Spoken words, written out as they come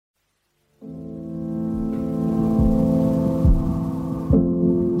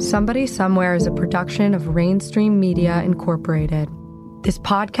Somebody Somewhere is a production of Rainstream Media Incorporated. This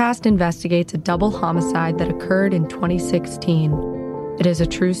podcast investigates a double homicide that occurred in 2016. It is a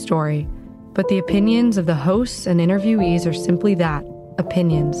true story, but the opinions of the hosts and interviewees are simply that,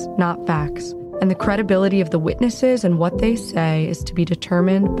 opinions, not facts. And the credibility of the witnesses and what they say is to be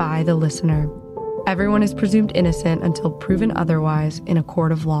determined by the listener. Everyone is presumed innocent until proven otherwise in a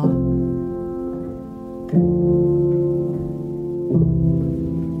court of law.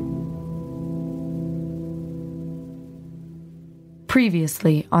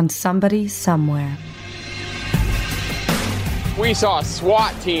 Previously on Somebody Somewhere. We saw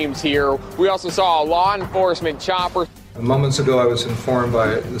SWAT teams here. We also saw a law enforcement chopper. Moments ago, I was informed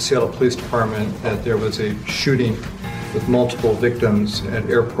by the Seattle Police Department that there was a shooting with multiple victims at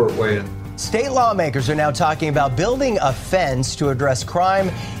Airport Way. State lawmakers are now talking about building a fence to address crime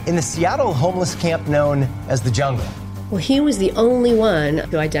in the Seattle homeless camp known as the Jungle. Well, he was the only one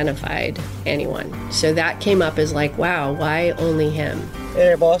who identified anyone. So that came up as like, wow, why only him? Hey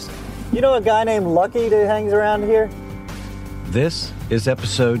there, boss. You know a guy named Lucky that hangs around here? This is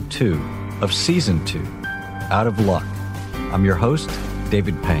episode 2 of season 2, Out of Luck. I'm your host,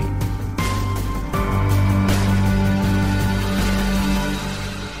 David Payne.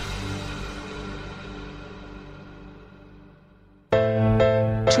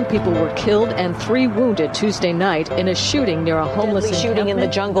 Two people were killed and 3 wounded Tuesday night in a shooting near a homeless encampment. Shooting in the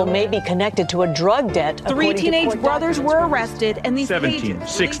Jungle may be connected to a drug debt. 3 teenage brothers were arrested, and these 17,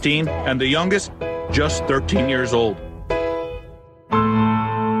 16, and the youngest, just 13 years old.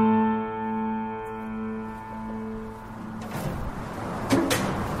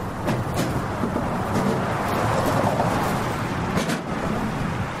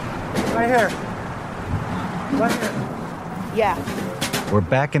 Right here. Right here. Yeah. We're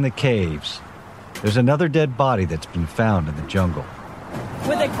back in the caves. There's another dead body that's been found in the jungle.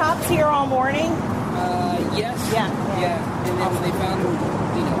 Were the cops here all morning? Yes. Yeah. And then when they found him,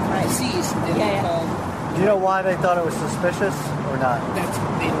 deceased, then they called. Do you know why they thought it was suspicious or not? That's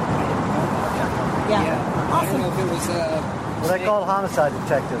they don't know. Yeah. I don't know if it was. Well, they called homicide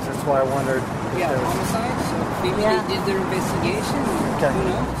detectives. That's why I wondered. Homicide. So maybe they did their investigation. Okay. Who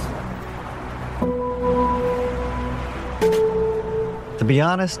knows? To be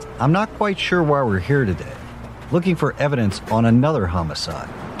honest, I'm not quite sure why we're here today, looking for evidence on another homicide.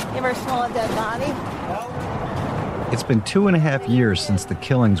 You ever smell a dead body? It's been 2.5 years since the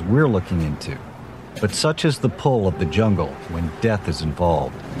killings we're looking into, but such is the pull of the jungle when death is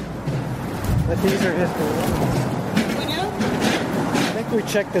involved. But these are his belongings. I think we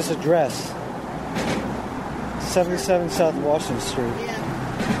checked this address. 77 South Washington Street.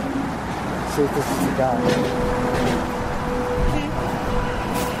 Yeah. See if this is the guy.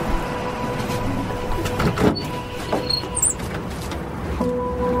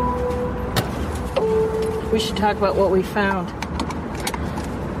 We should talk about what we found.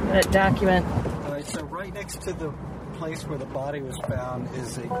 That document. All right, so right next to the place where the body was found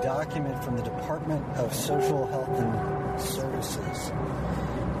is a document from the Department of Social Health and Services.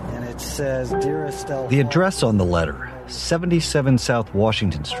 And it says, Dear Estelle... The address on the letter, 77 South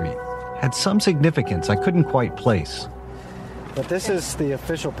Washington Street, had some significance I couldn't quite place. But this is the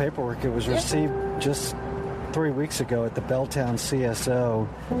official paperwork. It was received just 3 weeks ago at the Belltown CSO,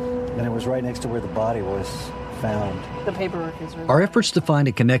 and it was right next to where the body was found. The paperwork is real. Our efforts to find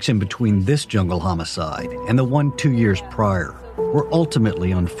a connection between this jungle homicide and the one 2 years prior were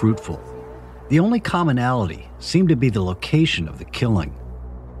ultimately unfruitful. The only commonality seemed to be the location of the killing.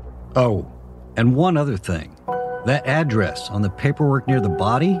 Oh, and one other thing. That address on the paperwork near the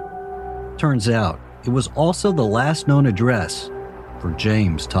body? Turns out it was also the last known address for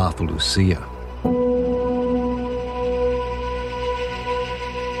James Tafalusia.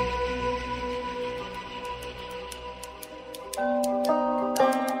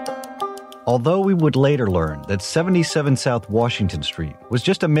 Although we would later learn that 77 South Washington Street was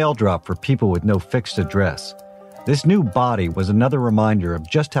just a mail drop for people with no fixed address, this new body was another reminder of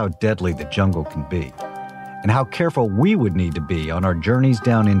just how deadly the jungle can be, and how careful we would need to be on our journeys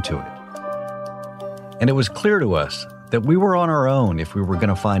down into it. And it was clear to us that we were on our own if we were going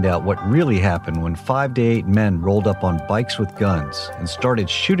to find out what really happened when 5 to 8 men rolled up on bikes with guns and started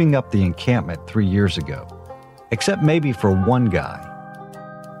shooting up the encampment 3 years ago. Except maybe for one guy.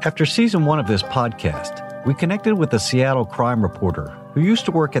 After season 1 of this podcast, we connected with a Seattle crime reporter who used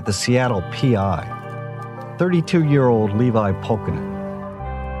to work at the Seattle PI, 32-year-old Levi Pulkkinen.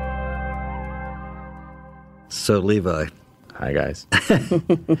 So, Levi. Hi, guys.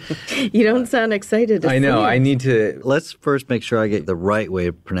 You don't sound excited to I know. see it. I need to... Let's first make sure I get the right way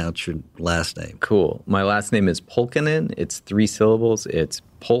to pronounce your last name. Cool. My last name is Pulkkinen. It's 3 syllables. It's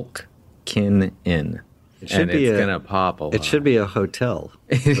Polk Kin Inn. And it's going to pop a lot. It should be a hotel,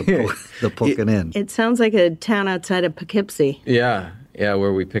 the Polkin Inn. It sounds like a town outside of Poughkeepsie. Yeah,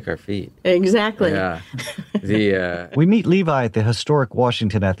 where we pick our feet. Exactly. Yeah. We meet Levi at the historic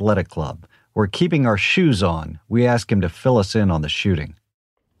Washington Athletic Club. We're keeping our shoes on. We ask him to fill us in on the shooting.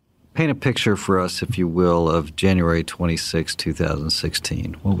 Paint a picture for us, if you will, of January 26,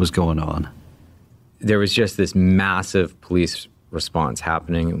 2016. What was going on? There was just this massive police response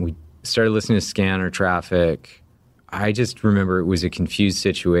happening. We started listening to scanner traffic. I just remember it was a confused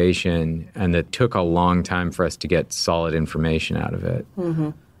situation, and it took a long time for us to get solid information out of it.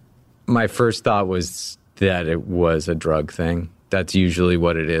 Mm-hmm. My first thought was that it was a drug thing. That's usually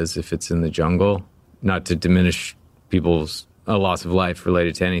what it is if it's in the jungle. Not to diminish people's a loss of life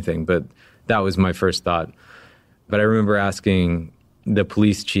related to anything, but that was my first thought. But I remember asking the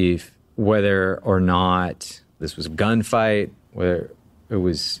police chief whether or not this was a gunfight, whether it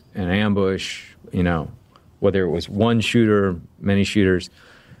was an ambush, whether it was one shooter, many shooters.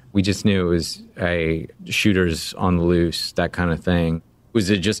 We just knew it was a shooters on the loose, that kind of thing.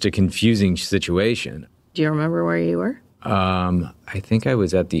 Was it just a confusing situation? Do you remember where you were? I think I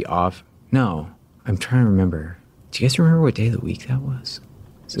was at the No, I'm trying to remember. Do you guys remember what day of the week that was?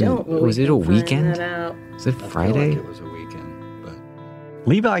 Was it a weekend? Was it Friday? It was a weekend. But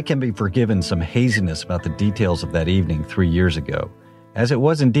Levi can be forgiven some haziness about the details of that evening 3 years ago, as it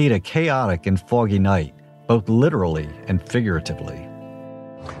was indeed a chaotic and foggy night, both literally and figuratively.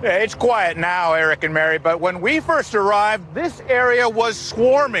 It's quiet now, Eric and Mary, but when we first arrived, this area was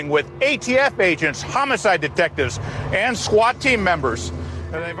swarming with ATF agents, homicide detectives, and SWAT team members.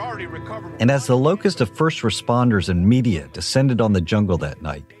 And they've already recovered. And as the locust of first responders and media descended on the jungle that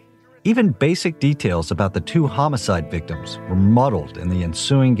night, even basic details about the 2 homicide victims were muddled in the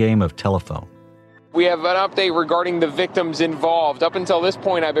ensuing game of telephone. We have an update regarding the victims involved. Up until this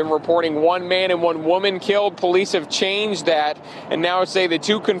point, I've been reporting 1 man and 1 woman killed. Police have changed that and now say the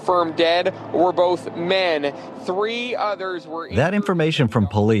 2 confirmed dead were both men. 3 others were... That information from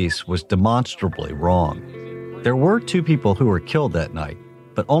police was demonstrably wrong. There were 2 people who were killed that night,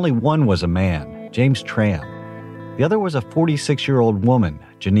 but only one was a man, James Tram. The other was a 46-year-old woman,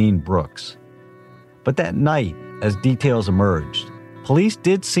 Janine Brooks. But that night, as details emerged, police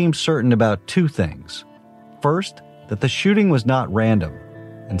did seem certain about 2 things. First, that the shooting was not random,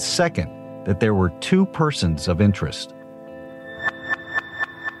 and second, that there were 2 persons of interest.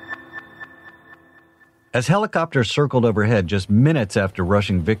 As helicopters circled overhead just minutes after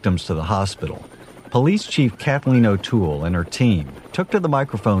rushing victims to the hospital, Police Chief Kathleen O'Toole and her team took to the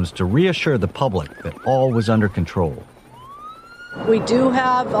microphones to reassure the public that all was under control. We do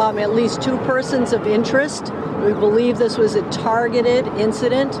have at least 2 persons of interest. We believe this was a targeted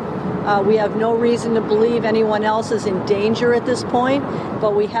incident. We have no reason to believe anyone else is in danger at this point,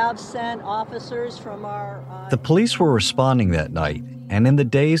 but we have sent officers from our... The police were responding that night, and in the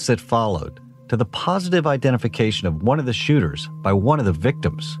days that followed, to the positive identification of one of the shooters by one of the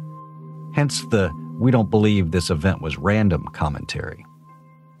victims. Hence the "we don't believe this event was random" commentary.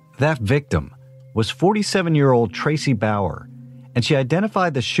 That victim was 47-year-old Tracy Bauer, and she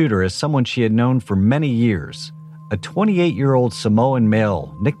identified the shooter as someone she had known for many years, a 28-year-old Samoan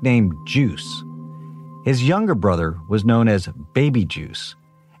male nicknamed Juice. His younger brother was known as Baby Juice,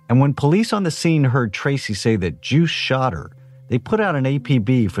 and when police on the scene heard Tracy say that Juice shot her, they put out an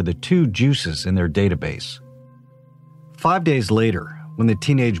APB for the 2 Juices in their database. 5 days later, when the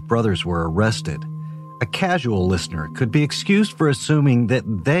teenage brothers were arrested, a casual listener could be excused for assuming that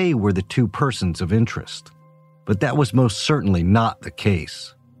they were the 2 persons of interest. But that was most certainly not the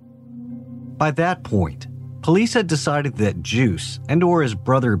case. By that point, police had decided that Juice and/or his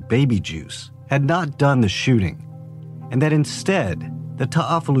brother Baby Juice had not done the shooting, and that instead, the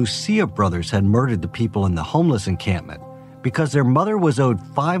Ta'afalusia brothers had murdered the people in the homeless encampment because their mother was owed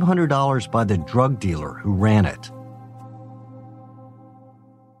 $500 by the drug dealer who ran it.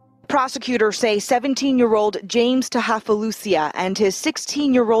 Prosecutors say 17-year-old James Ta'afalusia and his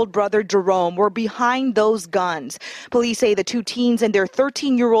 16-year-old brother Jerome were behind those guns. Police say the 2 teens and their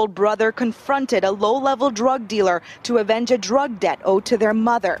 13-year-old brother confronted a low-level drug dealer to avenge a drug debt owed to their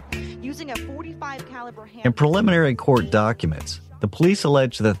mother. Using a .45 caliber handgun. In preliminary court documents, the police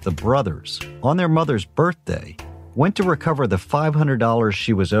allege that the brothers, on their mother's birthday, went to recover the $500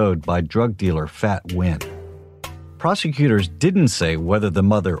 she was owed by drug dealer Fat Win. Prosecutors didn't say whether the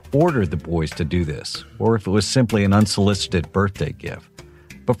mother ordered the boys to do this or if it was simply an unsolicited birthday gift.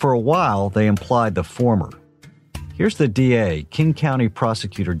 But for a while, they implied the former. Here's the DA, King County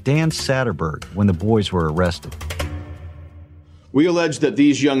Prosecutor Dan Satterberg, when the boys were arrested. We allege that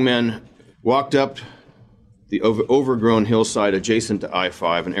these young men walked up the overgrown hillside adjacent to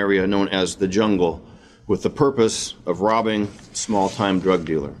I-5, an area known as the Jungle, with the purpose of robbing a small-time drug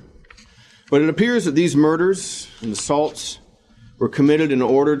dealer. But it appears that these murders and assaults were committed in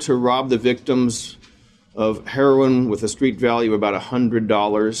order to rob the victims of heroin with a street value of about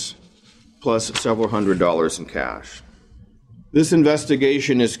 $100 plus several $100s in cash. This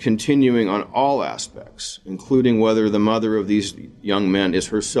investigation is continuing on all aspects, including whether the mother of these young men is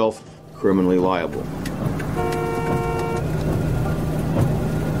herself criminally liable.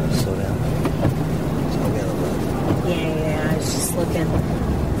 Slow down. Yeah, I was just looking.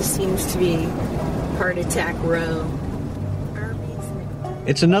 This seems to be Heart Attack Row.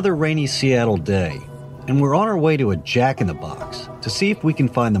 It's another rainy Seattle day, and we're on our way to a Jack in the Box to see if we can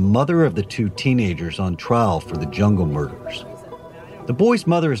find the mother of the two teenagers on trial for the Jungle murders. The boy's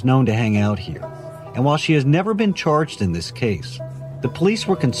mother is known to hang out here, and while she has never been charged in this case, the police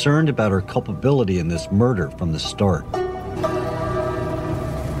were concerned about her culpability in this murder from the start.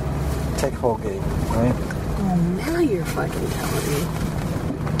 Take Holgate, right? Oh, now you're fucking telling me.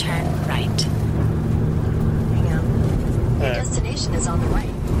 Turn right. Hang on. Your destination is on the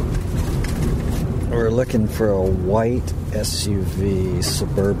right. We're looking for a white SUV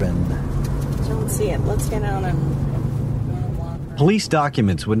Suburban. Don't see it. Let's get out and... Police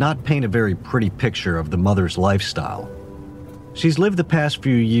documents would not paint a very pretty picture of the mother's lifestyle. She's lived the past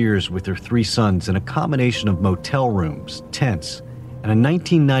few years with her 3 sons in a combination of motel rooms, tents, and a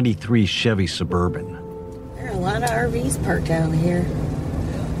 1993 Chevy Suburban. There are a lot of RVs parked down here.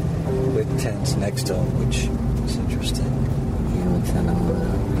 With tents next to them, which is interesting. Yeah, what's that all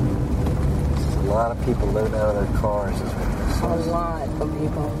about? A lot of people living out of their cars is what this is. A lot of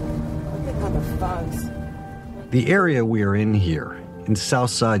people. Look at how the fog's... The area we are in here, in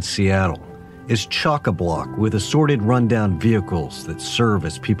Southside Seattle, is chock-a-block with assorted rundown vehicles that serve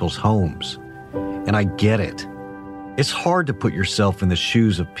as people's homes. And I get it. It's hard to put yourself in the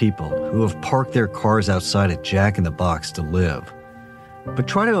shoes of people who have parked their cars outside a Jack in the Box to live. But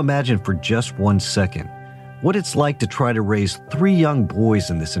try to imagine for just 1 second what it's like to try to raise 3 young boys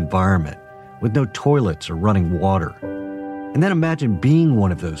in this environment with no toilets or running water. And then imagine being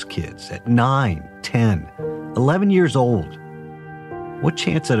one of those kids at 9, 10, 11 years old. What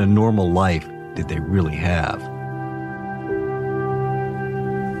chance at a normal life did they really have?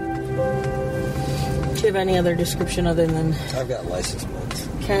 Do you have any other description other than... I've got license plates.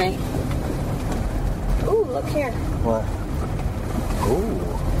 Okay. Ooh, look here. What?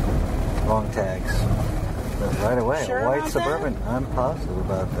 Ooh. Wrong tags. But right away, Sure a white about Suburban. That? I'm positive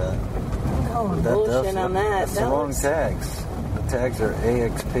about that. Oh, That bullshit on that. That's the wrong tags. The tags are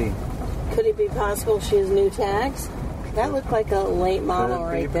AXP. Could it be possible she has new tags? That looked like a late model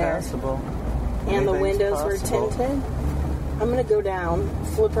right there. Possible. And the Anything's windows possible. were tinted. I'm going to go down,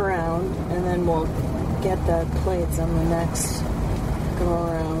 flip around, and then we'll get the plates on the next go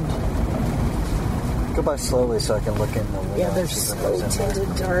around. Go by slowly so I can look in the window. Yeah, they're so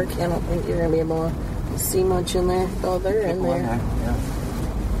tinted dark. I don't think you're going to be able to see much in there. Oh, they're in there. Yeah.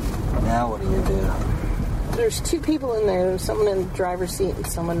 Now what do you do? There's 2 people in there. There's someone in the driver's seat and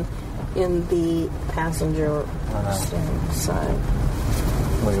someone in the passenger side.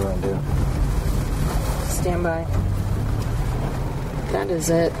 What do you want to do? Stand by. That is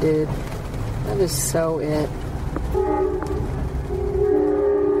it, dude. That is so it.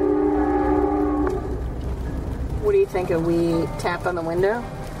 What do you think? If we tap on the window?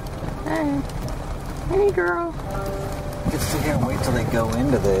 Hey. Hey, girl. Get to sit here and wait till they go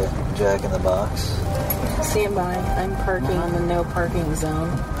into the Jack in the Box. Stand by. I'm parking on the no parking zone.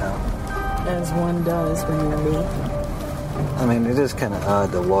 No. As one does when you're me. I mean, it is kind of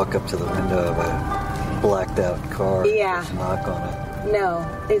odd to walk up to the window of a blacked out car and just knock on it. No,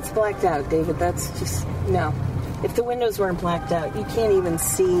 it's blacked out, David. That's just... No. If the windows weren't blacked out, you can't even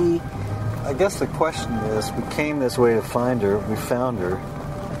see... I guess the question is, we came this way to find her. We found her.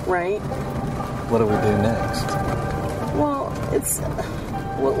 Right? What do we do next? Well,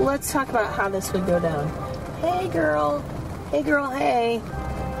 Well, let's talk about how this would go down. Hey, girl. Hey, girl, hey.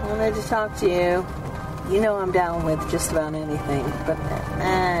 I wanted to talk to you. You know I'm down with just about anything, but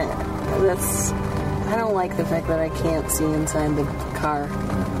I don't like the fact that I can't see inside the car.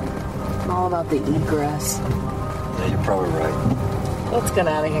 I'm all about the egress. Yeah, you're probably right. Let's get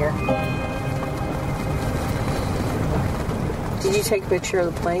out of here. Did you take a picture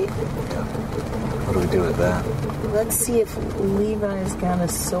of the plate? Yeah. What do we do with that? Let's see if Levi's got a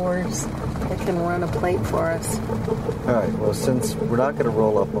source that can run a plate for us. All right, well, since we're not going to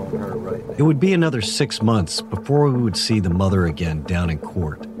roll up on her right now. It would be another 6 months before we would see the mother again down in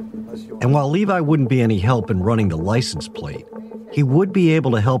court. And while Levi wouldn't be any help in running the license plate, he would be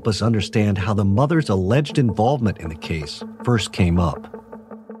able to help us understand how the mother's alleged involvement in the case first came up.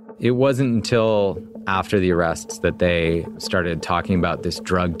 It wasn't until after the arrests that they started talking about this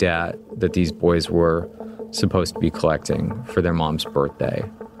drug debt that these boys were supposed to be collecting for their mom's birthday.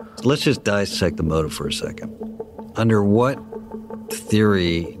 Let's just dissect the motive for a second. Under what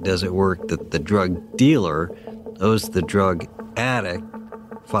theory does it work that the drug dealer owes the drug addict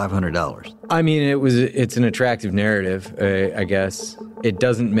 $500? I mean, it's an attractive narrative, I guess. It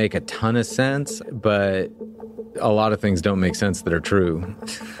doesn't make a ton of sense, but a lot of things don't make sense that are true.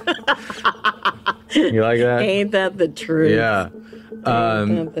 You like that? Ain't that the truth? Yeah.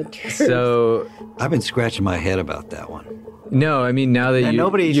 Ain't that the truth? So I've been scratching my head about that one. No, I mean, now that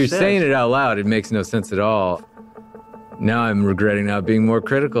you're says. saying it out loud, it makes no sense at all. Now I'm regretting not being more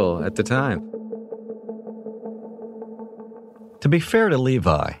critical at the time. To be fair to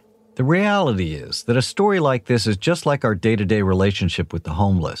Levi, the reality is that a story like this is just like our day-to-day relationship with the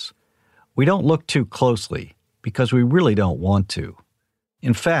homeless. We don't look too closely because we really don't want to.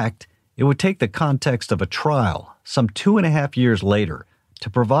 In fact, it would take the context of a trial some 2.5 years later to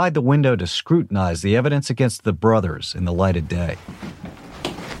provide the window to scrutinize the evidence against the brothers in the light of day.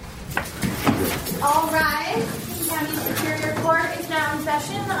 All rise. King County Superior Court is now in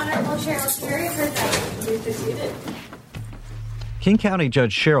session. The Honorable Cheryl Carey presiding. Please be seated. King County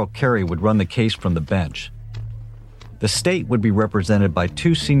Judge Cheryl Carey would run the case from the bench. The state would be represented by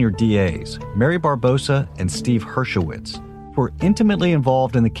 2 senior DAs, Mary Barbosa and Steve Hershowitz, who were intimately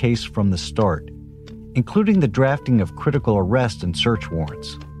involved in the case from the start, including the drafting of critical arrest and search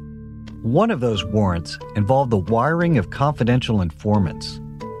warrants. One of those warrants involved the wiring of confidential informants.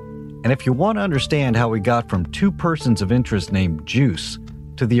 And if you want to understand how we got from 2 persons of interest named Juice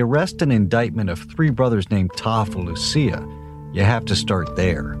to the arrest and indictment of 3 brothers named Tahafulusia, you have to start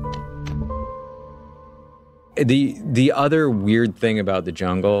there. The other weird thing about the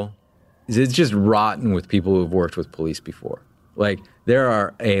jungle is it's just rotten with people who've worked with police before. Like, there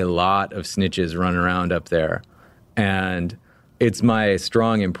are a lot of snitches running around up there. And it's my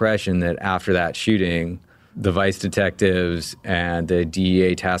strong impression that after that shooting, the vice detectives and the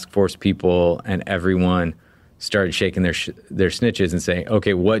DEA task force people and everyone started shaking their snitches and saying,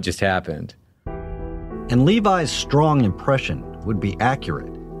 okay, what just happened? And Levi's strong impression would be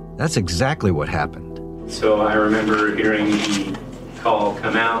accurate. That's exactly what happened. So I remember hearing the call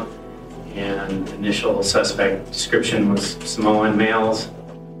come out, and the initial suspect description was Samoan males.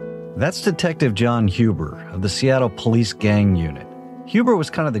 That's Detective John Huber of the Seattle Police Gang Unit. Huber was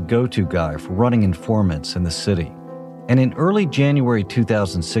kind of the go-to guy for running informants in the city. And in early January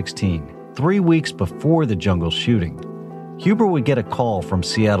 2016, 3 weeks before the jungle shooting, Huber would get a call from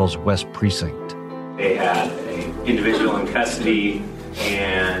Seattle's West Precinct. They had an individual in custody,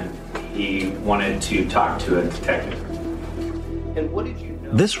 and he wanted to talk to a detective. And what did you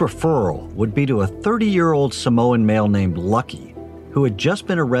know? This referral would be to a 30-year-old Samoan male named Lucky, who had just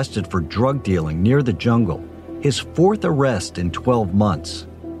been arrested for drug dealing near the jungle, his 4th arrest in 12 months.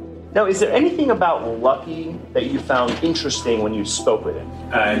 Now, is there anything about Lucky that you found interesting when you spoke with him?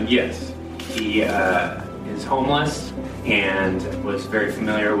 Yes. He is homeless and was very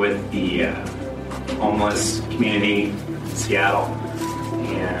familiar with the homeless community in Seattle,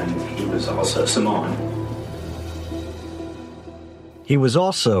 and he was also Samoan. He was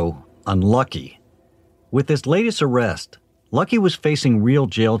also unlucky. With his latest arrest, Lucky was facing real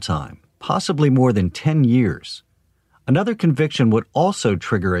jail time, possibly more than 10 years. Another conviction would also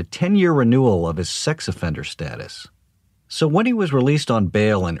trigger a 10-year renewal of his sex offender status. So when he was released on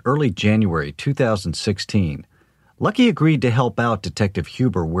bail in early January 2016, Lucky agreed to help out Detective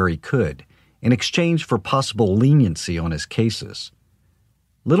Huber where he could, in exchange for possible leniency on his cases.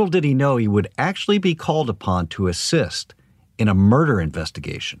 Little did he know he would actually be called upon to assist in a murder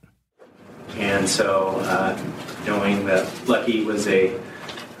investigation. And so, knowing that Lucky was a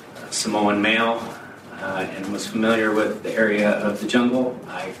Samoan male and was familiar with the area of the jungle,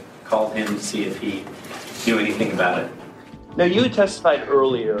 I called him to see if he knew anything about it. Now, you had testified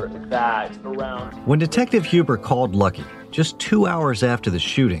earlier that around... When Detective Huber called Lucky, just 2 hours after the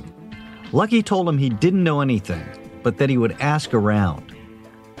shooting, Lucky told him he didn't know anything, but that he would ask around.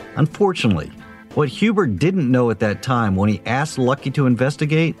 Unfortunately, what Huber didn't know at that time when he asked Lucky to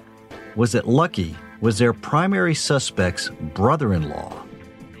investigate was that Lucky was their primary suspect's brother-in-law.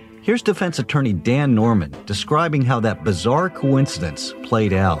 Here's defense attorney Dan Norman describing how that bizarre coincidence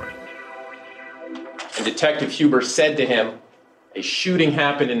played out. And Detective Huber said to him, "A shooting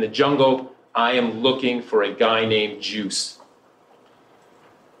happened in the jungle. I am looking for a guy named Juice."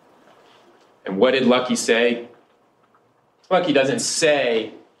 And what did Lucky say? Lucky doesn't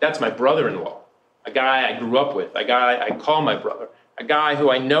say, "That's my brother-in-law." a guy I grew up with, a guy I call my brother, a guy who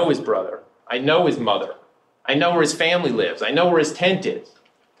I know his brother, I know his mother, I know where his family lives, I know where his tent is.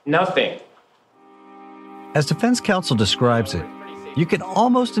 Nothing. As defense counsel describes it, you can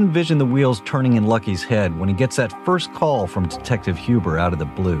almost envision the wheels turning in Lucky's head when he gets that first call from Detective Huber out of the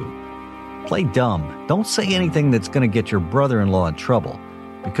blue. Play dumb. Don't say anything that's going to get your brother-in-law in trouble,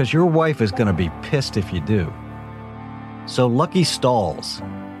 because your wife is going to be pissed if you do. So Lucky stalls,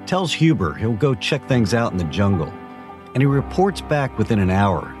 tells Huber he'll go check things out in the jungle, and he reports back within an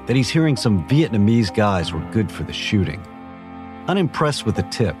hour that he's hearing some Vietnamese guys were good for the shooting. Unimpressed with the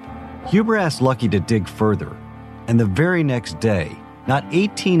tip, Huber asked Lucky to dig further, and the very next day, not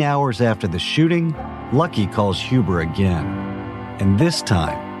 18 hours after the shooting, Lucky calls Huber again. And this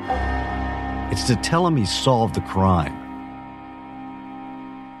time, it's to tell him he's solved the crime.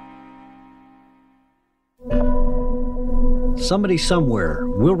 Somebody Somewhere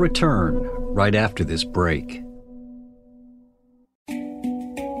will return right after this break.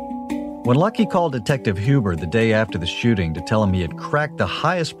 When Lucky called Detective Huber the day after the shooting to tell him he had cracked the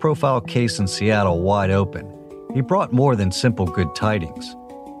highest profile case in Seattle wide open, he brought more than simple good tidings.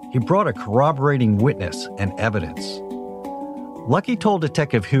 He brought a corroborating witness and evidence. Lucky told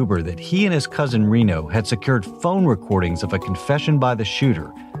Detective Huber that he and his cousin Reno had secured phone recordings of a confession by the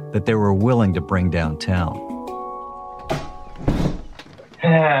shooter that they were willing to bring downtown.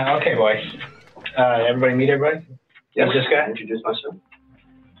 Okay, boys. Everybody meet everybody? Yes. This guy? Introduce myself.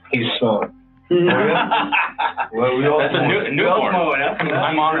 He's small. Well, we all That's a newborn.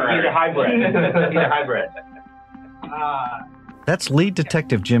 I'm honoring. He's a hybrid. He's a hybrid. That's lead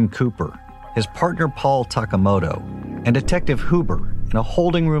detective Jim Cooper, his partner Paul Takamoto, and Detective Huber in a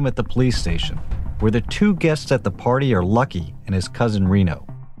holding room at the police station, where the two guests at the party are Lucky and his cousin Reno.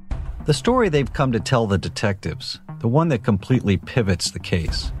 The story they've come to tell the detectives, the one that completely pivots the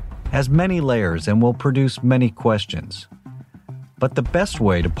case, has many layers and will produce many questions. But the best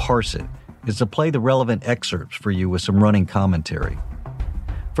way to parse it is to play the relevant excerpts for you with some running commentary.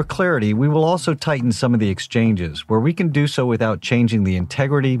 For clarity, we will also tighten some of the exchanges where we can do so without changing the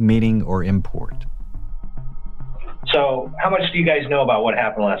integrity, meaning, or import. So, how much do you guys know about what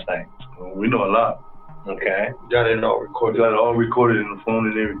happened last night? We know a lot. Okay. Got it all recorded. Got it all recorded in the phone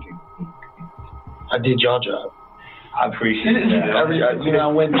and everything. I did your job. I appreciate it. I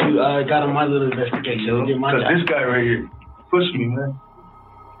went to, got on my little investigation. Did my job. This guy right here pushed me, man.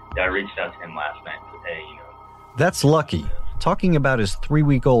 I reached out to him last night and said, hey, That's Lucky, talking about his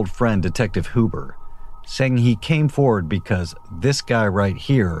 3-week-old friend, Detective Huber, saying he came forward because this guy right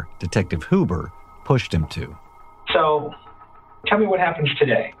here, Detective Huber, pushed him to. So, tell me what happens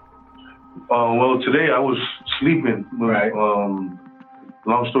today. Well, today I was sleeping. Right.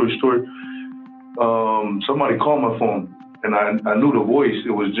 Long story short, somebody called my phone, and I knew the voice.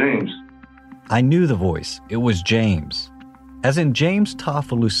 It was James. I knew the voice. It was James. As in James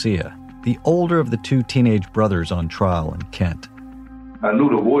Tafalucia, the older of the two teenage brothers on trial in Kent. I knew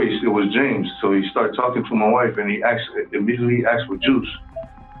the voice. It was James. So he started talking to my wife, and he immediately asked for Juice.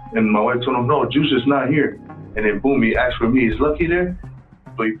 And my wife told him, no, Juice is not here. And then boom, he asked for me. Is Lucky there?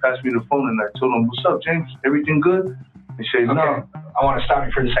 So he passed me the phone, and I told him, what's up, James? Everything good? He said, no. I want to stop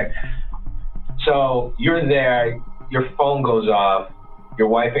you for a second. So you're there, your phone goes off, your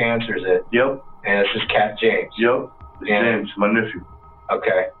wife answers it. Yep. And it's just Cat James. Yep. It's James, my nephew.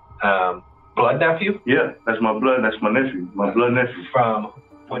 Okay. Blood nephew? Yeah, that's my blood. That's my nephew. My blood nephew. From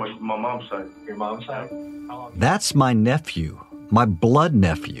my mom's side. Your mom's side? That's my nephew. My blood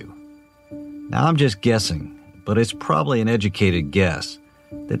nephew. Now I'm just guessing, but it's probably an educated guess,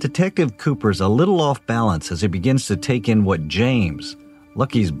 that Detective Cooper's a little off balance as he begins to take in what James,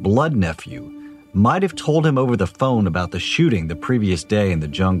 Lucky's blood nephew, might have told him over the phone about the shooting the previous day in the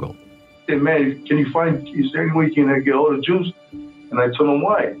jungle. Hey, man, is there any way you can get hold of Juice? And I told him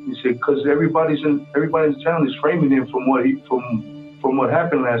why. He said, because everybody in town is framing him from what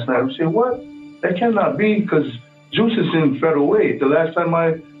happened last night. I said, what? That cannot be, because Juice is in Federal Way. The last time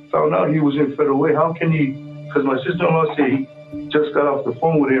I found out he was in Federal Way, how can he? Because my sister-in-law said he just got off the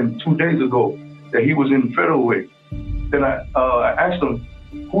phone with him 2 days ago that he was in Federal Way. Then I asked him,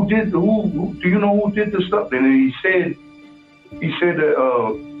 who do you know who did the stuff? And he said that,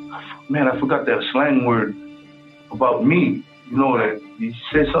 man, I forgot that slang word about me. You know, that he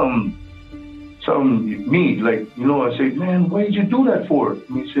said something me, like, you know, I said, man, why did you do that for?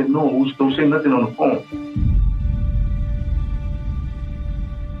 And he said, no, don't say nothing on the phone.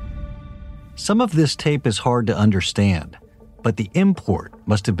 Some of this tape is hard to understand, but the import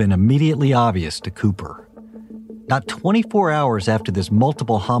must have been immediately obvious to Cooper. Not 24 hours after this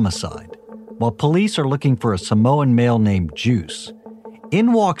multiple homicide, while police are looking for a Samoan male named Juice,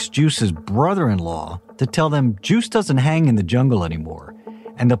 In walks Juice's brother-in-law to tell them Juice doesn't hang in the jungle anymore,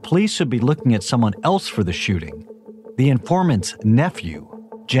 and the police should be looking at someone else for the shooting. The informant's nephew,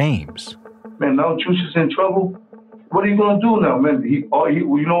 James. Man, now Juice is in trouble. What are you going to do now, man? You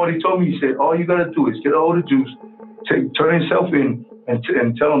know what he told me? He said, all you got to do is get a hold of Juice, turn himself in, and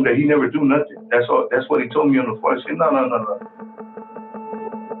tell him that he never do nothing. That's all. That's what he told me on the phone. I said, no.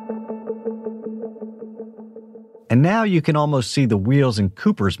 And now you can almost see the wheels in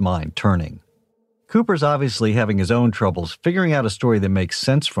Cooper's mind turning. Cooper's obviously having his own troubles figuring out a story that makes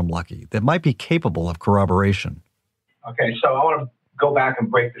sense from Lucky, that might be capable of corroboration. Okay, so I want to go back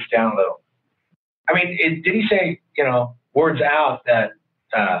and break this down a little. I mean, did he say, words out that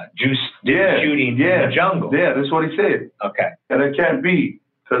Juice did shooting in the jungle? Yeah, that's what he said. Okay. And it can't be,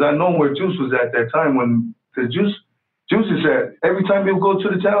 because I know where Juice was at that time because Juice is at, every time he'll go to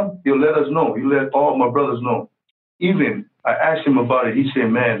the town, he'll let us know. He'll let all my brothers know. Even I asked him about it. He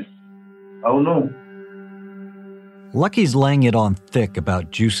said, man, I don't know. Lucky's laying it on thick about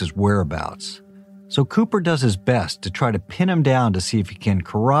Juice's whereabouts. So Cooper does his best to try to pin him down to see if he can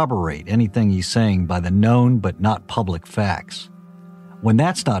corroborate anything he's saying by the known but not public facts. When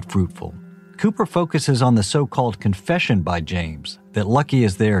that's not fruitful, Cooper focuses on the so-called confession by James that Lucky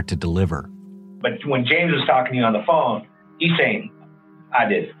is there to deliver. But when James was talking to you on the phone, he's saying, I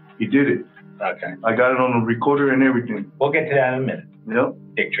did it. He did it. Okay. I got it on the recorder and everything. We'll get to that in a minute. Yep.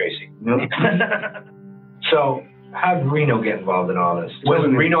 Dick Tracy. Yep. So, how did Reno get involved in all this? Was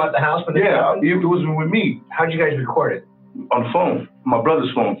Reno at the house? Yeah, it was with me. How'd you guys record it? On the phone, my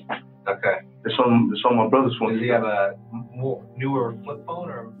brother's phone. Okay. It's on my brother's phone. Does he have a newer flip phone?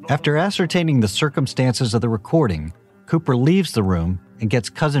 Or? After ascertaining the circumstances of the recording, Cooper leaves the room and gets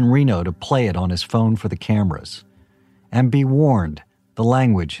cousin Reno to play it on his phone for the cameras. And be warned, the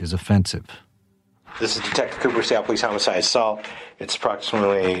language is offensive. This is Detective Cooper, Seattle Police Homicide Assault. It's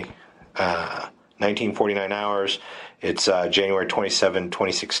approximately 1949 hours. It's January 27,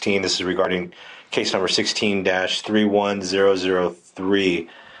 2016. This is regarding case number 16-31003.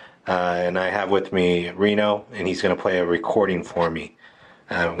 And I have with me Reno, and he's going to play a recording for me.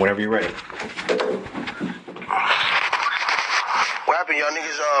 Whenever you're ready. What happened? Y'all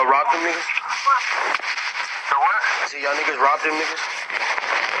niggas robbed them niggas? The what? See, y'all niggas robbed them niggas?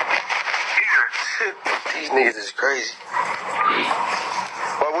 These niggas is crazy.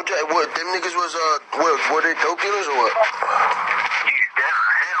 Well, what them niggas was, were they dope dealers or what? Yeah, they had a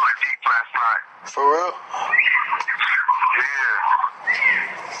hella deep last night. For real?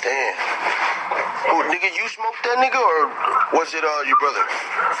 Yeah. Damn. Oh, nigga, you smoked that nigga or was it your brother?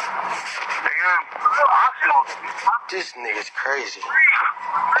 Nigga, I smoked it. This nigga's crazy.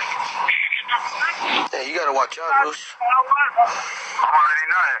 Hey, you gotta watch out, Juice. I'm already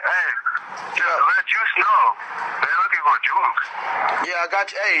know. Hey, let Juice know. They're looking for Juice. Yeah, I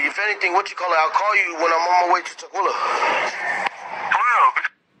got you. Hey, if anything, I'll call you when I'm on my way to Tacoma.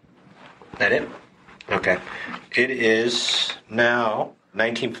 That it? Okay. It is now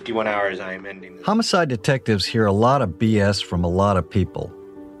 1951 hours. I am ending this. Homicide detectives hear a lot of BS from a lot of people.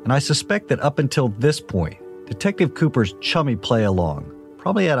 And I suspect that up until this point, Detective Cooper's chummy play-along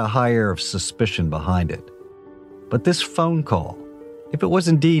probably had a high air of suspicion behind it. But this phone call, if it was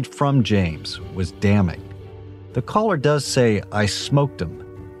indeed from James, was damning. The caller does say, I smoked him,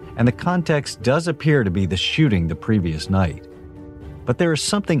 and the context does appear to be the shooting the previous night. But there is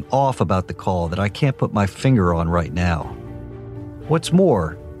something off about the call that I can't put my finger on right now. What's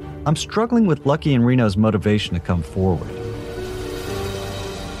more, I'm struggling with Lucky and Reno's motivation to come forward.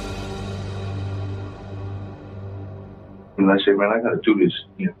 And I said, man, I got to do this.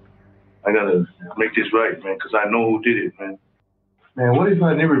 I got to make this right, man, because I know who did it, man. Man, what if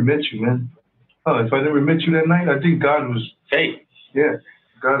I never met you, man? Oh, if I never met you that night, I think God was... Fate. Yeah.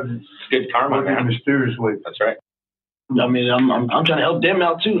 God is good karma, man. In a mysterious way. That's right. I mean, I'm trying to help them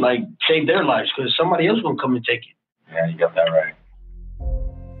out, too, like, save their lives, because somebody else will come and take it. Yeah, you got that right.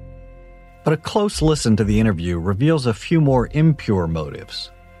 But a close listen to the interview reveals a few more impure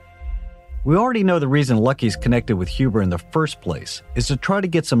motives. We already know the reason Lucky's connected with Huber in the first place is to try to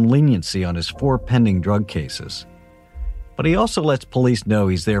get some leniency on his 4 pending drug cases. But he also lets police know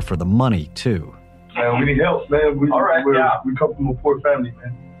he's there for the money, too. Man, we need help, man. We come from a poor family,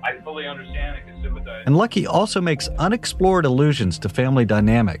 man. I fully understand and can sympathize. And Lucky also makes unexplored allusions to family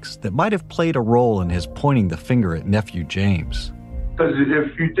dynamics that might have played a role in his pointing the finger at nephew James. Because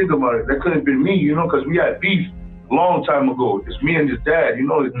if you think about it, that could have been me, because we had beef a long time ago. It's me and his dad, his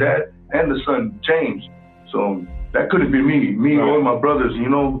dad and the son, James. So that could have been me or my brothers,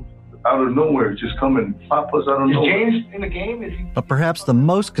 out of nowhere, just come and pop us out of nowhere. Is James in the game? But perhaps the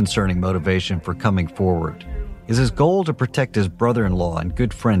most concerning motivation for coming forward is his goal to protect his brother-in-law and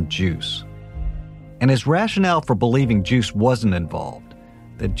good friend Juice. And his rationale for believing Juice wasn't involved,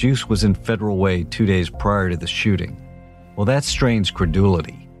 that Juice was in Federal Way 2 days prior to the shooting, well, that strains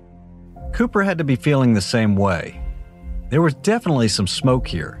credulity. Cooper had to be feeling the same way. There was definitely some smoke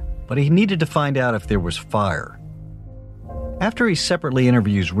here, but he needed to find out if there was fire. After he separately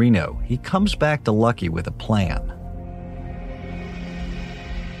interviews Reno, he comes back to Lucky with a plan.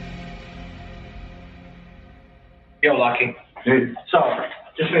 Yo, Lucky. So,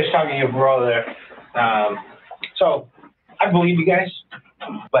 just finished talking to your brother. So, I believe you guys,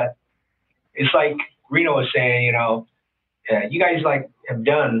 but it's like Reno was saying, you guys have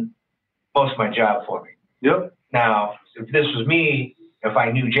done most of my job for me. Yep. Now, if this was me, if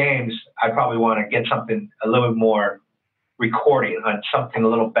I knew James, I'd probably want to get something a little bit more recording on something a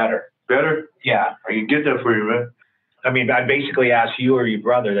little better. Better? Yeah. I can get that for you, man. I mean, I basically asked you or your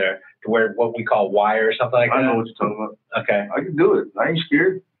brother there to wear what we call wire or something like that. I know what you're talking about. Okay. I can do it. I ain't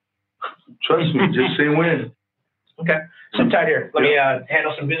scared. Trust me, just say when. Okay. Sit tight here. Let me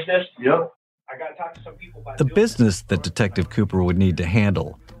handle some business. Yep. I got to talk to some people about The business that Detective Cooper would need to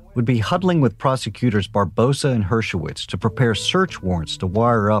handle would be huddling with prosecutors Barbosa and Hershowitz to prepare search warrants to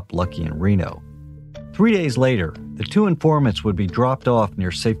wire up Lucky and Reno. 3 days later, the two informants would be dropped off near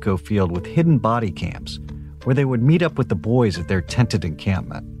Safeco Field with hidden body cams, where they would meet up with the boys at their tented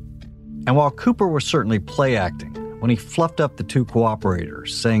encampment. And while Cooper was certainly play acting when he fluffed up the two cooperators,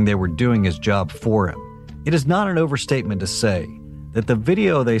 saying they were doing his job for him, it is not an overstatement to say that the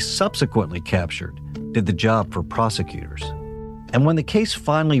video they subsequently captured did the job for prosecutors. And when the case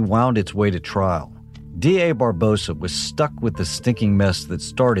finally wound its way to trial, D.A. Barbosa was stuck with the stinking mess that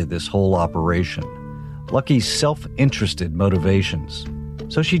started this whole operation, Lucky's self-interested motivations.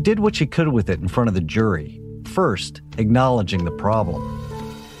 So she did what she could with it in front of the jury, first acknowledging the problem.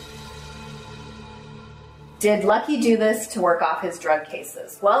 Did Lucky do this to work off his drug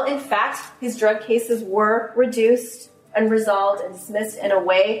cases? Well, in fact, his drug cases were reduced and resolved and dismissed in a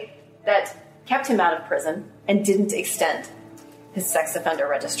way that kept him out of prison and didn't extend his sex offender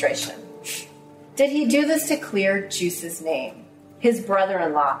registration. Did he do this to clear Juice's name, his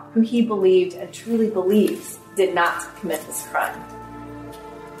brother-in-law, who he believed and truly believes did not commit this crime?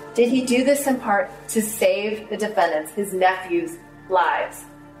 Did he do this in part to save the defendants, his nephews' lives,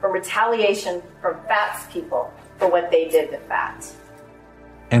 from retaliation from Fat's people for what they did to Fat?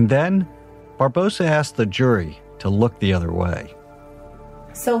 And then, Barbosa asked the jury to look the other way.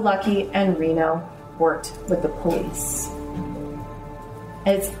 So Lucky and Reno worked with the police.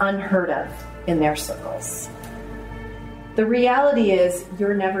 It's unheard of in their circles. The reality is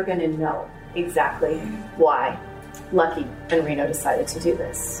you're never going to know exactly why Lucky and Reno decided to do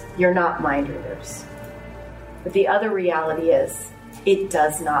this. You're not mind readers. But the other reality is it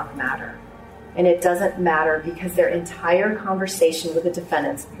does not matter. And it doesn't matter because their entire conversation with the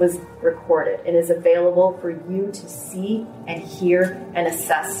defendants was recorded and is available for you to see and hear and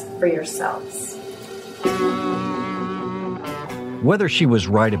assess for yourselves. Whether she was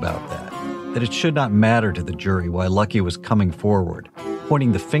right about that it should not matter to the jury why Lucky was coming forward,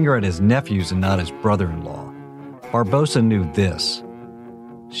 pointing the finger at his nephews and not his brother-in-law, Barbosa knew this.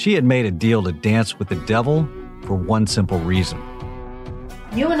 She had made a deal to dance with the devil for one simple reason.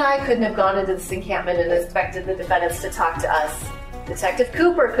 You and I couldn't have gone into this encampment and expected the defendants to talk to us. Detective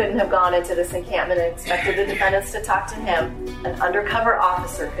Cooper couldn't have gone into this encampment and expected the defendants to talk to him. An undercover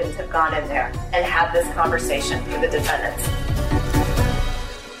officer couldn't have gone in there and had this conversation with the defendants.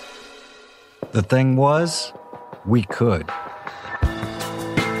 The thing was, we could.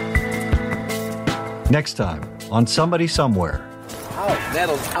 Next time on Somebody Somewhere. Oh,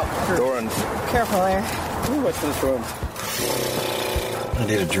 that'll out. Doran. Careful there. Ooh, what's this room? I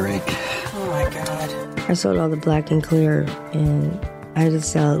need a drink. Oh my God. I sold all the Black and Clear, and I had to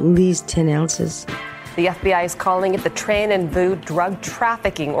sell at least 10 ounces. The FBI is calling it the Tran and Vu drug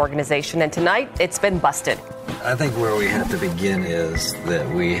trafficking organization, and tonight it's been busted. I think where we have to begin is that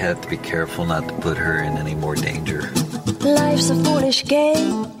we have to be careful not to put her in any more danger. Life's a foolish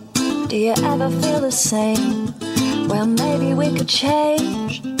game. Do you ever feel the same? Well, maybe we could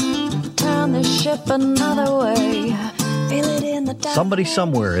change. Turn this ship another way. Feel it in the dark. Somebody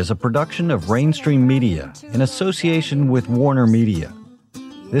Somewhere is a production of Rainstream Media in association with Warner Media.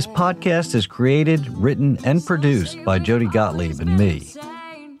 This podcast is created, written, and produced by Jody Gottlieb and me.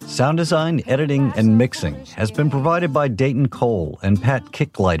 Sound design, editing, and mixing has been provided by Dayton Cole and Pat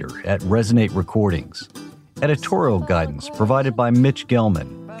Kicklighter at Resonate Recordings. Editorial guidance provided by Mitch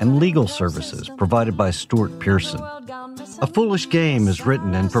Gelman, and legal services provided by Stuart Pearson. A Foolish Game is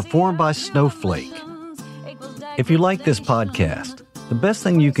written and performed by Snowflake. If you like this podcast, The best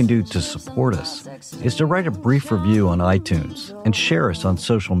thing you can do to support us is to write a brief review on iTunes and share us on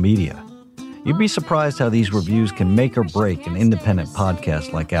social media. You'd be surprised how these reviews can make or break an independent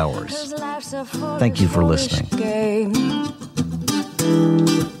podcast like ours. Thank you for listening.